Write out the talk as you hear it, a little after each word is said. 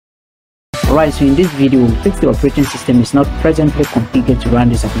Alright, so in this video we'll fix the operating system is not presently configured to run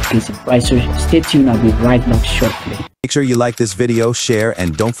this application. Right, so stay tuned, I'll be right back shortly. Make sure you like this video, share,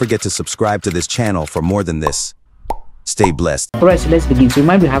 and don't forget to subscribe to this channel for more than this. Stay blessed. Alright, so let's begin. So you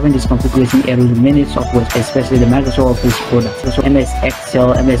might be having this configuration error in many softwares, especially the Microsoft Office products, so MS Excel,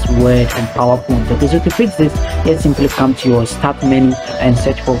 MS Word, and PowerPoint. Okay, so to fix this, let's simply come to your start menu and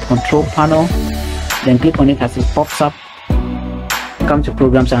search for control panel, then click on it as it pops up. Come to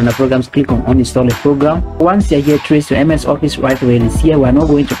programs, and under programs click on uninstall a program. Once you're here, trace to MS Office right where it is here. We're not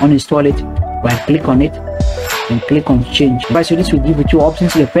going to uninstall it. Right click on it and click on change. Alright, so this will give you two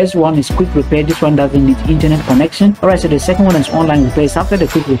options. The first one is quick repair. This one doesn't need internet connection. Alright, so the second one is online repair. So after the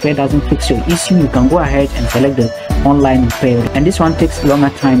quick repair doesn't fix your issue, you can go ahead and select the online repair, and this one takes longer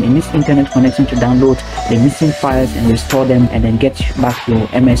time and needs internet connection to download the missing files and restore them and then get back your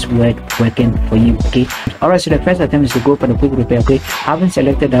MS Word working for you. Okay, alright, so the first attempt is to go for the quick repair. Okay, I haven't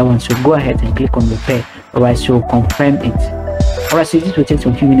selected that one, so go ahead and click on repair. Alright, so confirm it. Alright, so this will take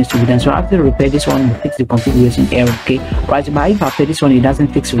some few minutes to be done. So after the repair, this one will fix the configuration error. Okay, right, but if after this one it doesn't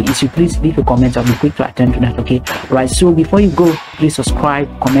fix your issue, please leave a comment. I'll be quick to attend to that. Okay, right, so before you go, please subscribe,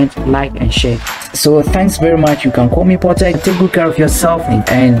 comment, like, and share. So thanks very much. You can call me Pau-TECtips. Take good care of yourself,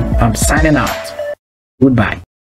 and I'm signing out. Goodbye.